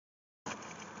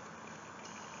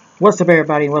What's up,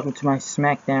 everybody, and welcome to my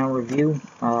Smackdown review.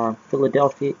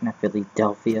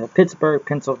 Pittsburgh,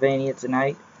 Pennsylvania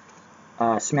tonight.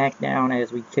 Smackdown,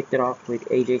 as we kicked it off with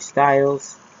AJ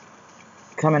Styles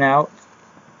coming out,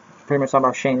 pretty much talking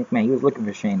about Shane McMahon. He was looking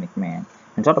for Shane McMahon.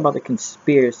 And talking about the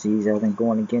conspiracies that have been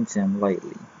going against him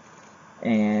lately.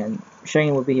 And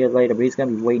Shane will be here later, but he's going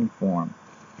to be waiting for him.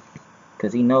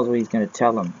 Because he knows what he's going to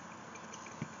tell him.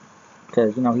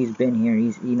 Because, he's been here.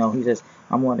 He says,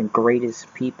 I'm one of the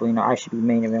greatest people. I should be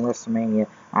main event WrestleMania.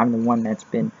 I'm the one that's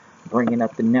been bringing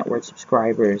up the network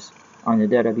subscribers on the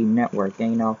WWE network.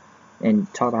 And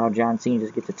talk about how John Cena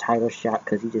just gets a title shot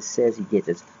because he just says he gets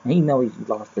it. And he knows he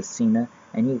lost to Cena,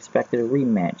 and he expected a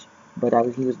rematch. But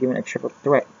he was given a triple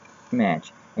threat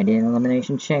match. And then an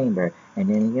elimination chamber. And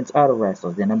then against other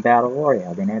wrestlers. Then a battle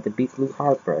royale. Then had to beat Luke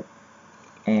Harper.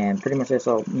 And pretty much that's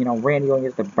so, Randy only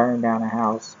gets to burn down a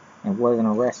house and wasn't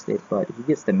arrested, but he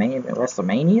gets the main event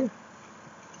WrestleMania.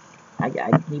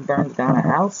 He burns down a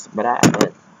house, but I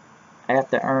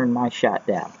have to earn my shot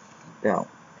to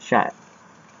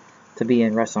be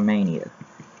in WrestleMania.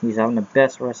 He's having the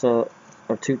best wrestler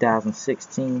of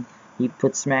 2016. He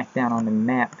put SmackDown on the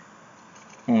map,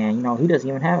 and he doesn't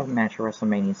even have a match at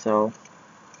WrestleMania. So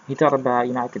he thought about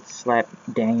I could slap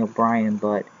Daniel Bryan,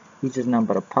 but he's just nothing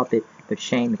but a puppet. But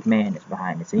Shane McMahon is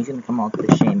behind this, and he's gonna come on to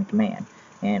the Shane McMahon.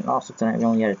 And also tonight we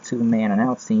only had a two-man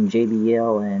announce team,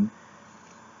 JBL and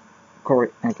Corey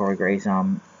Grace,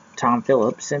 Tom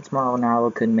Phillips, since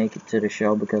Mauro couldn't make it to the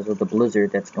show because of the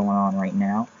blizzard that's going on right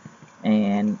now.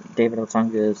 And David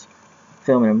Otunga is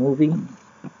filming a movie.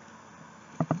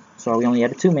 So we only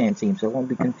had a two-man team, so it won't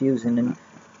be confusing and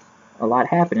a lot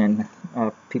happening.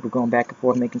 People going back and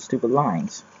forth making stupid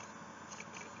lines.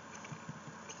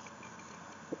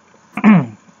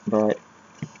 But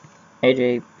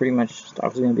AJ pretty much I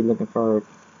was going to be looking for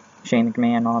Shane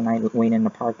McMahon all night, waiting in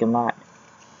the parking lot.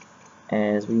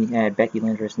 As we had Becky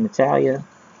Lynch versus Natalya.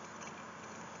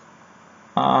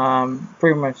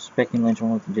 Pretty much Becky Lynch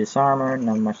wanted to disarm her,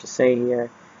 nothing much to say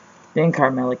here. Then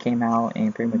Carmella came out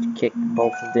and pretty much kicked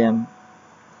both of them,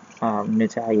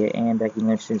 Natalya and Becky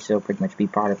Lynch, since she'll pretty much be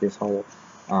part of this whole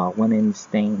women's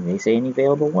thing. They say any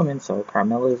available women, so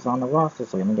Carmella is on the roster,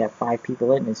 so we only got 5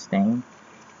 people in this thing.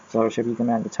 So should we come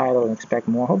out of the title and expect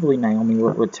more? Hopefully Naomi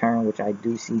will return, which I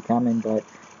do see coming, but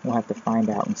we'll have to find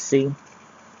out and see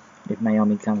if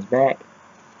Naomi comes back.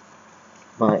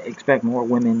 But expect more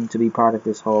women to be part of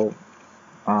this whole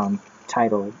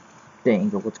title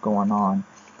thing of what's going on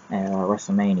at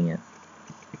WrestleMania.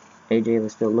 AJ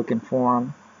was still looking for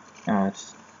him.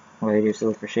 AJ was still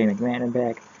looking for Shane McMahon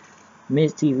back.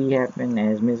 MizTV happened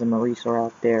as Miz and Maurice are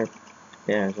out there.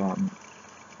 There's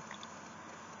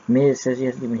Miz says he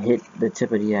hasn't even hit the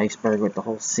tip of the iceberg with the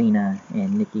whole Cena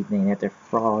and Nikki thing, that they're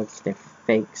frauds, they're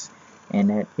fakes, and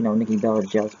that, Nikki Bella's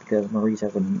jealous because Maurice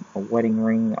has a wedding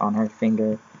ring on her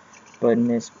finger. But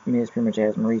Miz pretty much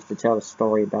asked Maurice to tell the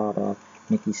story about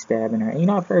Nikki stabbing her.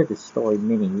 And, I've heard this story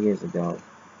many years ago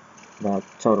about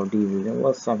Total Divas. There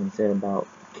was something said about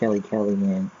Kelly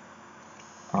and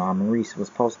Maurice was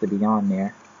supposed to be on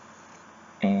there.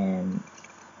 And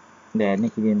that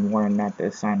Nikki didn't want her not to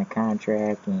sign a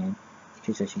contract, and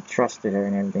she said she trusted her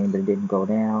and everything, but it didn't go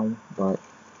down. But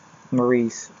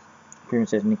Maurice pretty much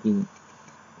says Nikki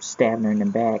stabbed her in the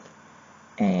back,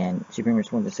 and she pretty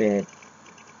much wanted to say,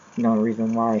 the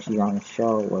reason why she's on the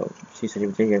show, well, she said she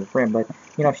would take care of a friend, but,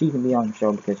 she can be on the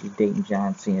show because she's dating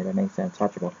John Cena, that makes her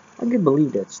untouchable. I could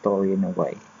believe that story in a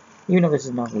way. Even though this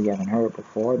is nothing we haven't heard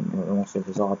before, unless this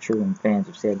is all true and fans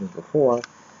have said this before,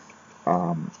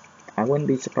 I wouldn't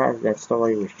be surprised if that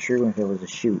story was true if it was a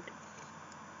shoot.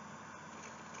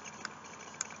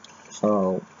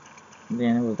 So,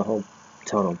 then it was the whole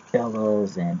Total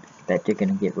Bellas and that they're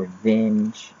gonna get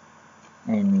revenge,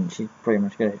 and she's pretty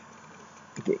much gonna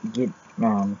get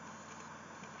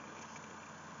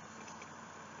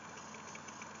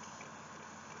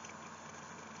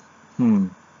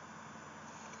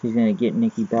she's gonna get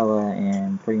Nikki Bella,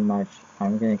 and pretty much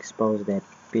I'm gonna expose that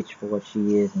bitch for what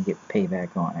she is and get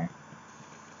payback on her.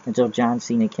 Until John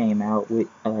Cena came out with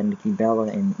Nikki Bella,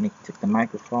 and Nikki took the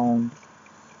microphone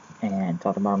and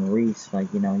talked about Maurice,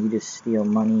 like, you just steal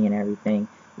money and everything.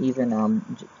 Even,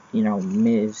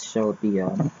 Miz showed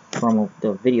the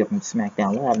the video from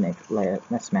Smackdown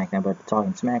Live, not Smackdown, but the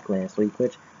Talking Smack last week,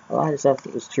 which a lot of stuff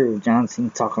that was true. John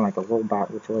Cena talking like a robot,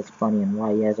 which was funny, and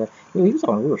why he has he was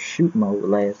on a real shoot mode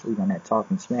last week on that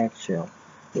Talking Smack show,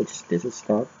 which this is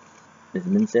stuff this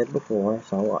has been said before,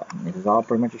 so this is all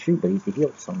pretty much a shoot, but he's the heel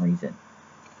for some reason.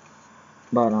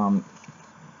 But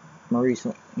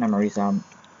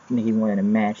Nikki wanted a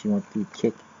match. He wanted to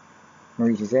kick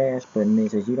Maurice's ass, but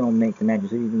Miz says, you don't make the matches.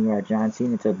 Who do you think you are, John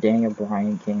Cena? Until Daniel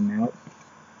Bryan came out,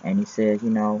 and he said, you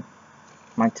know,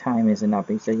 my time isn't up.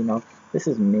 He said, you know, this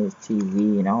is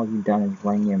MizTV, and all you've done is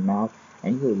run your mouth,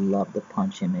 and you would love to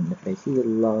punch him in the face. You would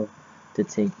love to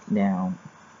take down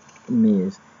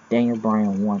Miz. Daniel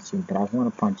Bryan wants you, but I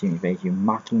want to punch you in the face. You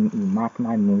mock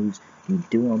my moves, you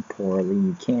do them poorly,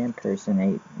 you can't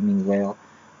impersonate me well,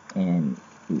 and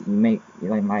you make,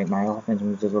 like, my offense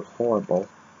moves just look horrible,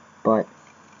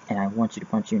 and I want you to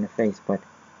punch you in the face, but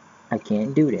I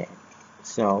can't do that.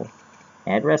 So,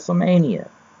 at WrestleMania,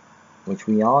 which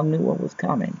we all knew what was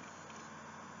coming,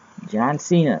 John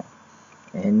Cena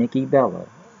and Nikki Bella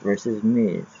versus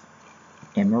Miz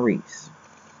and Maurice.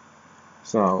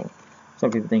 So,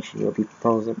 some people think she will be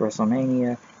proposed at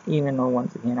WrestleMania, even though,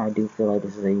 once again, I do feel like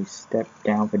this is a step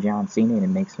down for John Cena, and it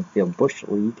makes him feel Bush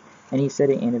League. And he said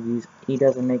in interviews he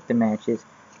doesn't make the matches,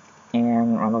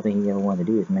 and I don't think he ever wanted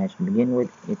to do this match to begin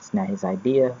with. It's not his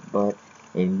idea, but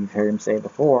if you've heard him say it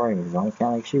before, it's almost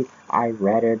kind of like, shoot, I'd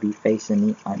rather be facing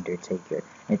The Undertaker.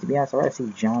 And to be honest, I'd rather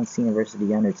see John Cena versus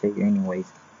The Undertaker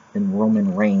anyways than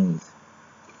Roman Reigns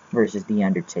versus The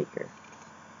Undertaker.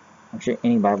 I'm sure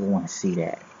anybody would want to see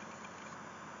that.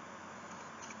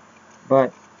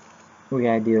 But we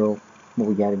gotta deal what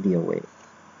we gotta deal with.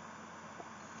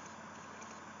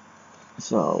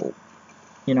 So,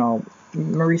 you know,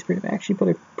 Maurice actually cut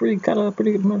a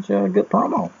pretty much good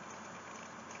promo.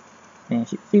 And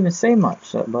she didn't even say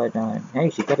much, but hey,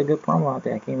 she cut a good promo out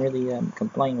there. I can't really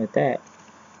complain with that.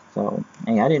 So,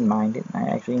 hey, I didn't mind it. I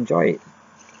actually enjoy it.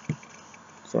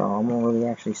 So I won't really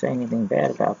actually say anything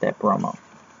bad about that promo.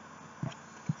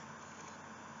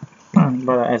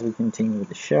 But as we continue with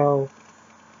the show,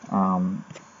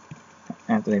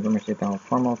 after they pretty much did the whole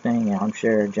promo thing, yeah, I'm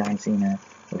sure John Cena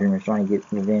was pretty much trying to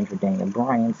get revenge for Daniel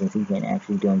Bryan since he didn't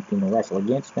actually do anything to wrestle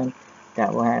against him.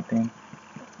 That will happen.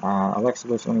 Alexa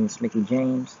Bliss winning Mickie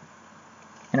James.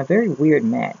 And a very weird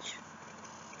match,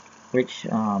 which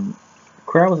the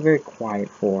crowd was very quiet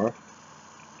for.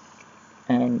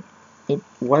 And it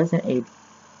wasn't a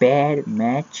bad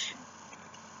match,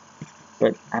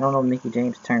 but I don't know if Mickie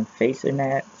James turned face in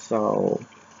that, so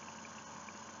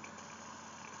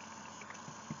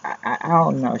I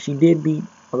don't know. She did beat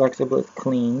Alexa Bliss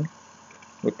clean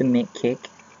with the mid kick.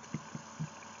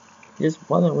 Just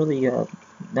wasn't really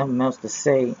nothing else to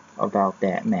say about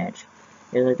that match.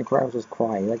 It's like the crowd was just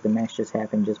quiet. Like the match just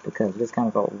happened just because. It just kind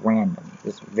of felt random.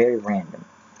 Just very random.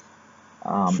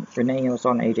 Renee was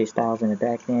on AJ Styles in the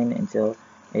back then until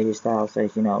AJ Styles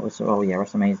says, you know,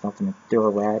 WrestleMania's Ultimate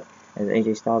Thrill Ride. As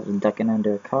AJ Styles was ducking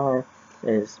under a car,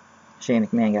 as Shane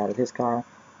McMahon got out of his car,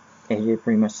 AJ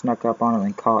pretty much snuck up on him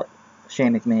and caught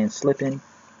Shane McMahon slipping,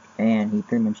 and he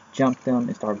pretty much jumped him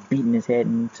and started beating his head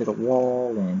into the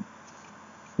wall and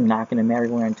knocking him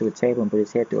everywhere into a table and put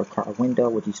his head through a car window,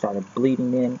 which he started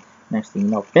bleeding in. Next thing you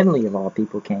know, Finley, of all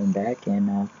people, came back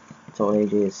and told AJ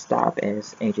to stop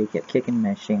as AJ kept kicking him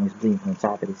as Shane was bleeding from the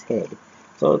top of his head.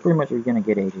 So pretty much we're going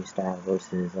to get AJ Styles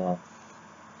versus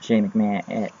Shane McMahon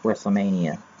at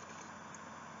WrestleMania.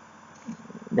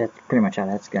 That's pretty much how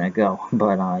that's going to go.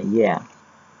 But yeah.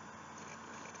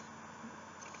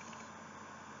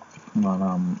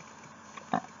 But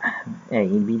hey,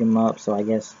 he beat him up, so I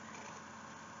guess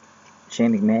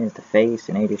Shane McMahon is the face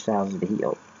and AJ Styles is the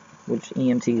heel, which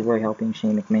EMTs were helping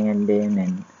Shane McMahon then,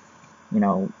 and you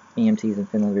know, EMTs and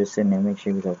Finley were sitting there to make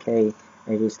sure he was okay.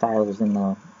 AJ Styles was in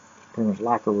the pretty much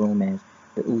locker room as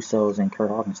the Usos and Kurt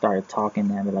Hawkins started talking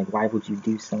to him, like, why would you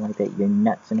do something like that? You're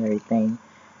nuts and everything.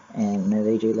 And as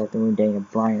AJ left the room, Daniel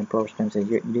Bryan approached him and said,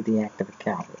 you did the act of a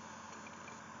coward.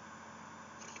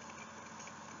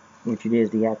 What you did is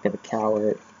the act of a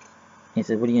coward. He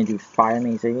said, what are you going to do, fire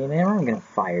me? He said, yeah, I'm going to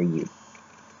fire you.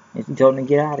 He told him to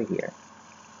get out of here.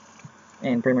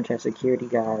 And pretty much have security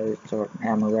guards or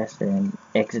have him arrested and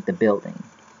exit the building.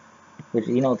 Which,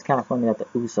 you know, it's kind of funny about the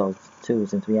Usos, too,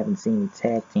 since we haven't seen any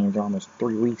tag teams in almost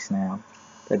 3 weeks now.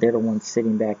 But they're the ones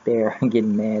sitting back there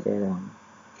getting mad at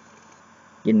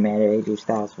AJ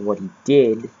Styles for what he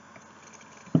did.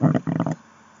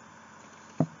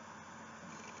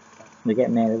 They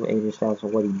got mad at AJ Styles for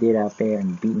what he did out there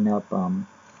and beating up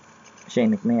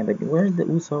Shane McMahon. But where did the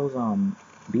Usos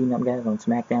beating up guys on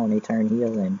Smackdown when they turned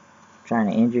heel and trying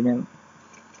to injure them?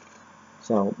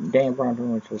 So Daniel Bryan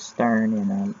pretty much was stern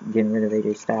and getting rid of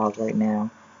AJ Styles right now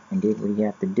and did what he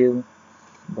had to do.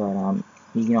 But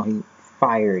he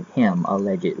fired him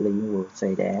allegedly. We'll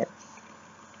say that.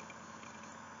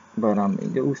 But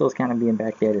the Usos kind of being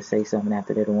back there to say something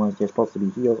after they're the ones they're supposed to be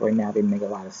heels right now didn't make a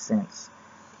lot of sense.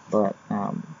 But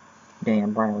Daniel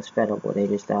Bryan was fed up with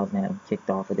AJ Styles and had him kicked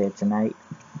off of there tonight.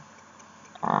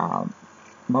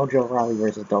 Mojo Rawley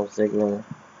versus Dolph Ziggler.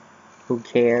 Who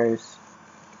cares?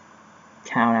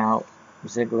 Count out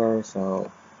Ziggler,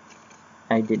 so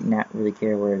I did not really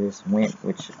care where this went,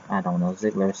 which I don't know.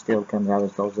 Ziggler still comes out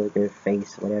as Dolph Ziggler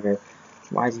face, whatever.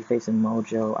 Why is he facing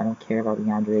Mojo? I don't care about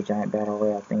the Andre Giant Battle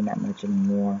Royale thing that much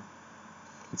anymore.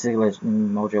 Ziggler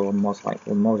and Mojo will most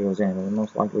likely, well, Mojo was in it, but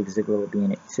most likely Ziggler will be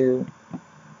in it too.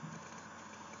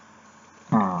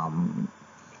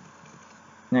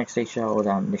 Next they showed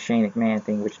the Shane McMahon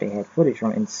thing, which they had footage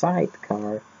from inside the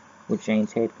car, with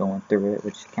Shane's head going through it,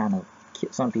 which kind of,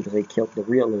 some people say, killed the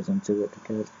realism to it,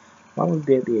 because why would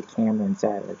there be a camera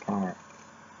inside of the car,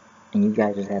 and you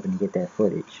guys just happen to get that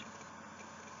footage?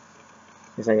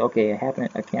 It's like, okay,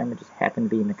 a camera just happened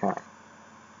to be in the car,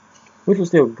 which was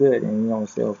still good, and you know,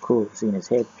 still cool seeing his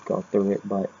head go through it,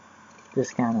 but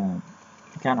just kind of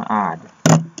odd.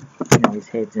 You know, his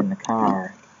head's in the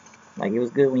car. Like, it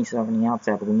was good when you saw it on the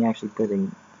outside, but when you actually put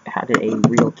how did a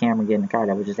real camera get in the car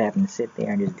that would just happen to sit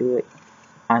there and just do it?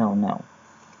 I don't know.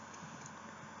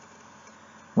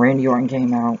 Randy Orton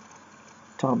came out,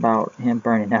 talked about him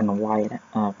burning down the Wyatt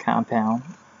compound.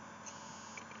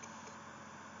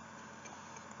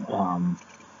 I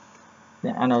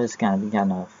know this is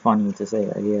kind of funny to say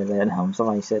right here that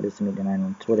somebody said this to me tonight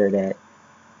on Twitter, that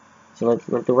so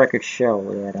let the record show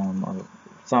that or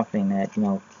something that, you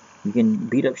know, you can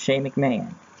beat up Shane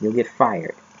McMahon, you'll get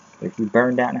fired, but if you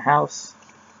burn down the house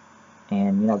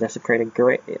and, you know, desecrate a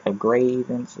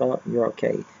grave and stuff, you're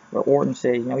okay. But Orton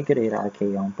said, you know, he could have hit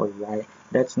RKO on Bray Wyatt.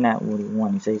 That's not what he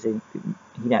wanted. He said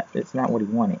that's not what he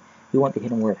wanted. He wanted to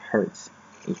hit him where it hurts.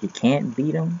 If you can't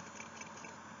beat him,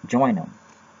 join him,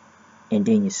 and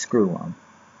then you screw him.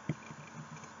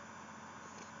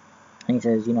 And he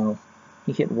says, you know,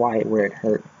 he hit Wyatt where it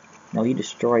hurt. You know, he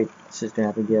destroyed Sister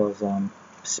Abigail's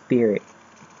spirit.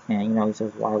 And, you know, he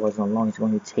says Wyatt wasn't alone. He's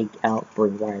going to take out Bray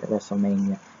Wyatt at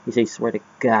WrestleMania. He says, swear to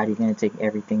God, he's going to take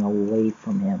everything away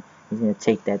from him. He's going to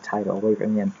take that title away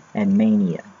from him at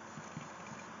Mania.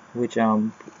 Which,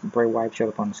 Bray Wyatt showed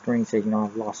up on the screen and said, you know,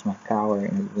 I've lost my power,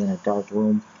 and it was in a dark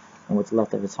room and what's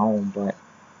left of his home, but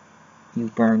you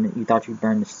thought you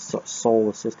burned the soul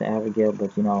of Sister Abigail,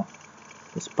 but, you know,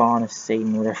 the spawn of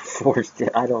Satan, whatever force it.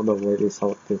 I don't know where this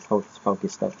Hocus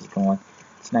Pocus stuff is going.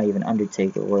 It's not even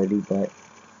Undertaker worthy, but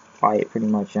Wyatt pretty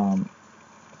much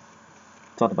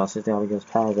talked about Sister Abigail's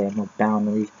powers. They have no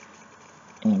boundaries,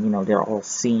 and, you know, they're all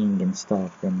seeing and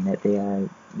stuff, and that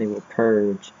they will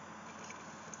purge,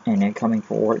 and they're coming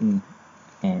for Orton,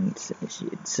 and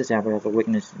Sister Abigail has a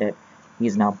witness that he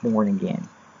is now born again,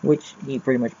 which he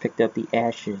pretty much picked up the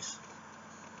ashes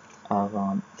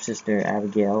of Sister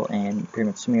Abigail and pretty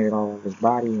much smeared it all over his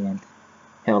body and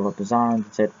held up his arms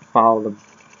and said, follow the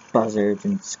buzzards,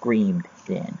 and screamed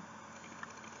then.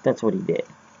 That's what he did.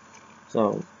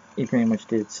 So he pretty much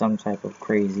did some type of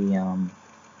crazy, I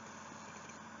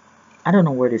don't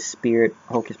know where this spirit,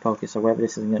 Hocus Pocus, or wherever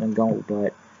this is going to go,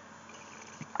 but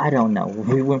I don't know.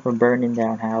 We went from burning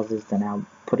down houses to now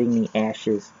putting the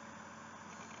ashes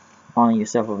on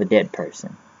yourself of a dead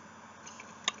person.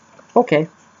 Okay.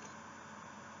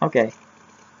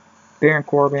 Baron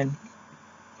Corbin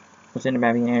was in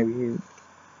about being interviewed,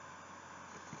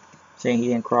 saying he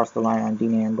didn't cross the line on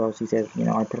Dean Ambrose. He says, you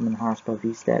know, I put him in the hospital. If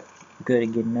he's that good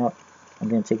at getting up, I'm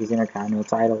going to take his Intercontinental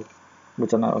title.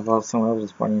 Which I know someone else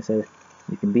was funny and said,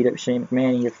 you can beat up Shane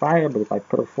McMahon and you're fired, but if I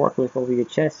put a forklift over your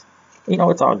chest, you know,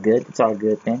 it's all good. It's all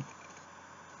good then.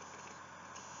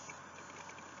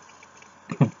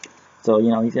 So, you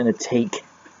know, he's going to take,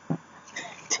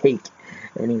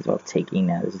 everything's about taking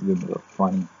now. This is getting a little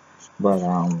funny. But,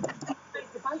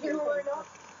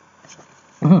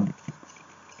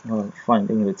 well, funny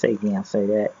thing with taking, I'll say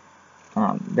that.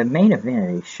 The main event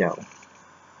of this show,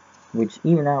 which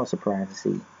even I was surprised to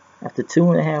see, after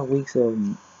 2.5 weeks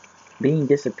of being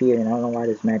disappeared, and I don't know why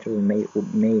this match was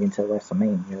made until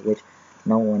WrestleMania, which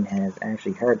no one has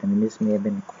actually heard. I mean, this may have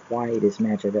been the quietest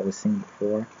match I've ever seen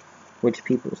before, which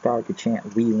people started to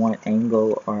chant, we want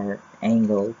Angle, or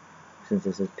Angle, since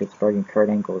this is Pittsburgh and Kurt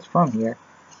Angle is from here.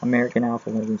 American Alpha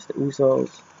went against the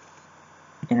Usos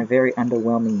in a very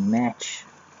underwhelming match,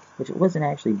 which wasn't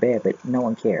actually bad, but no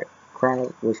one cared.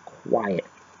 Crowd was quiet,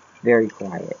 very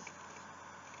quiet.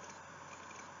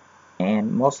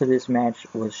 And most of this match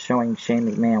was showing Shane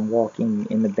McMahon walking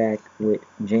in the back with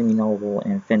Jamie Noble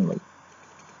and Finlay.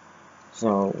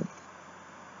 So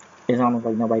it's almost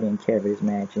like nobody didn't care for this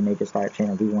match, and they just started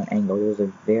chanting, we want Angle. It was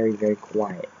a very, very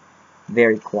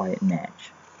quiet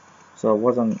match. So it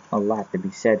wasn't a lot to be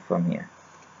said from here.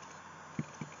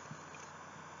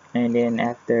 And then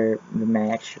after the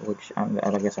match, which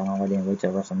I guess I didn't wait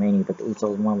till WrestleMania, but the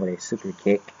Usos won with a super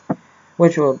kick,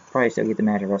 which will probably still get the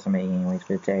match at WrestleMania anyways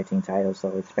for the tag team titles,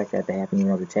 so expect that to happen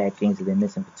even though the tag teams have been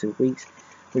missing for 2 weeks.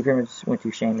 We pretty much went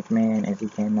through Shane McMahon as he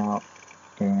came out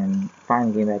and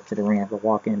finally came back to the ring after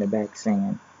walking in the back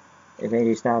saying, if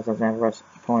AJ Styles doesn't have a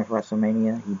opponent for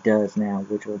WrestleMania, he does now,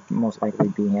 which will most likely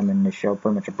be him, and the show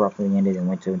pretty much abruptly ended and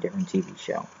went to a different TV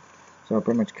show. So it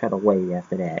pretty much cut away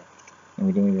after that, and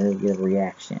we didn't really get a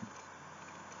reaction.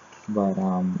 But,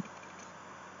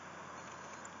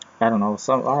 I don't know,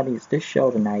 a lot of this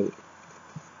show tonight,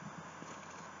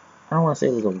 I don't want to say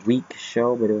it was a weak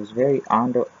show, but it was very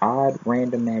odd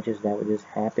random matches that would just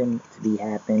happen to be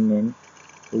happening.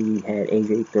 We had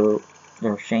AJ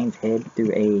throw Shane's head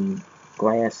through a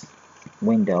glass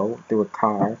window, through a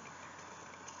car.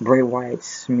 Bray Wyatt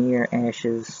smear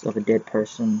ashes of a dead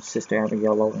person, Sister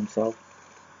Abigail over himself.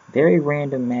 Very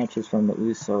random matches from the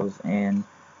Usos and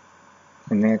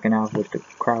American Alpha, which the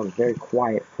crowd was very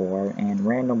quiet for, and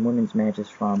random women's matches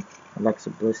from Alexa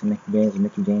Bliss and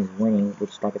Mickey James winning,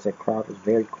 which, like I said, crowd was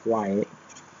very quiet.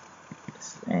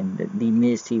 And the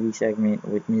MizTV segment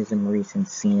with Miz and Maurice and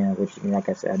Cena, which, like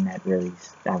I said,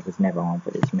 I was never on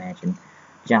for this match, and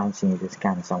John Cena just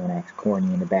kind of someone acts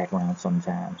corny in the background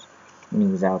sometimes when he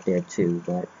was out there too,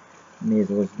 but Miz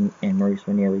and Maurice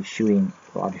were nearly shooting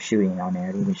on there,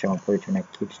 even showing footage from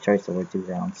that Kids' Choice Award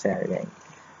Tuesday on Saturday.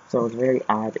 So it was a very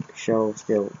odd show,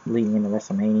 still leading into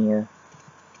WrestleMania.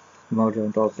 Mojo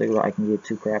and Dolph Ziggler I can give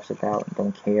two craps about,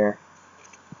 don't care.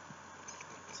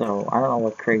 So I don't know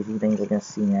what crazy things we're going to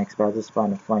see next, but I just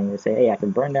find it funny to say, hey, I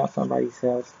can burn down somebody's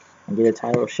house and get a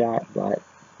title shot, but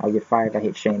I'll get fired if I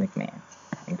hit Shane McMahon.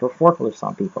 I can throw forklifts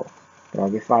on people, but I'll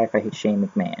get fired if I hit Shane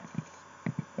McMahon.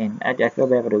 And I feel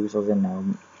bad for the Usos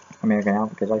and American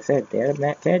Alpha, because like I said, their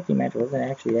tag team match wasn't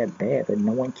actually that bad, but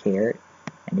no one cared.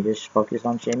 And they just focused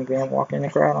on Shane McMahon walking in the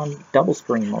crowd on double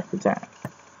screen most of the time.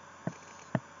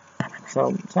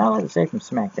 So, it's not a lot to say from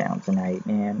Smackdown tonight.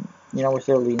 And, you know, we're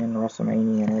still leading into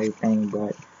WrestleMania and everything,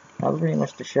 but that was pretty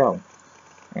much the show.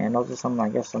 And those are some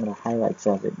of the highlights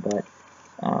of it. But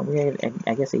we had,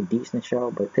 I guess, a decent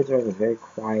show, but Pittsburgh was very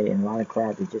quiet, and a lot of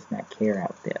crowds did just not care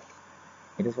out there.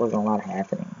 It just wasn't a lot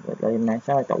happening. But it's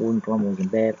not like the Orton promo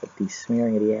wasn't bad, but the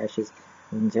smearing of the ashes,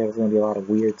 I think there was going to be a lot of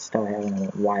weird stuff happening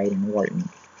with Wyatt and Orton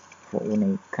when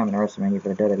they come to WrestleMania for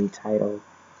the WWE title.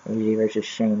 AJ versus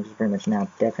Shane, which is pretty much now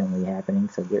definitely happening,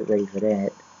 so get ready for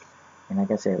that. And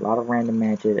like I said, a lot of random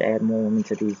matches, add more women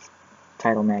to this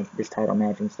title match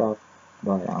and stuff.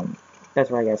 But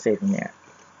that's what I gotta say from there.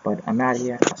 But I'm out of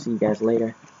here. I'll see you guys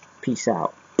later. Peace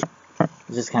out.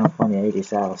 It's just kind of funny that AJ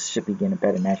Styles should be getting a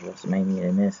better match at WrestleMania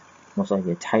than this. Most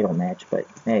likely a title match, but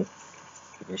hey,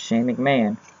 it's Shane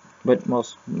McMahon. But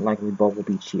most likely both will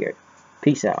be cheered.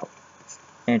 Peace out.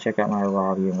 And check out my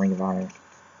Raw review and Ring of Honor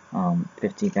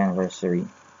 15th anniversary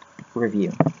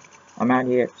review. I'm out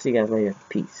here. See you guys later.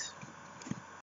 Peace.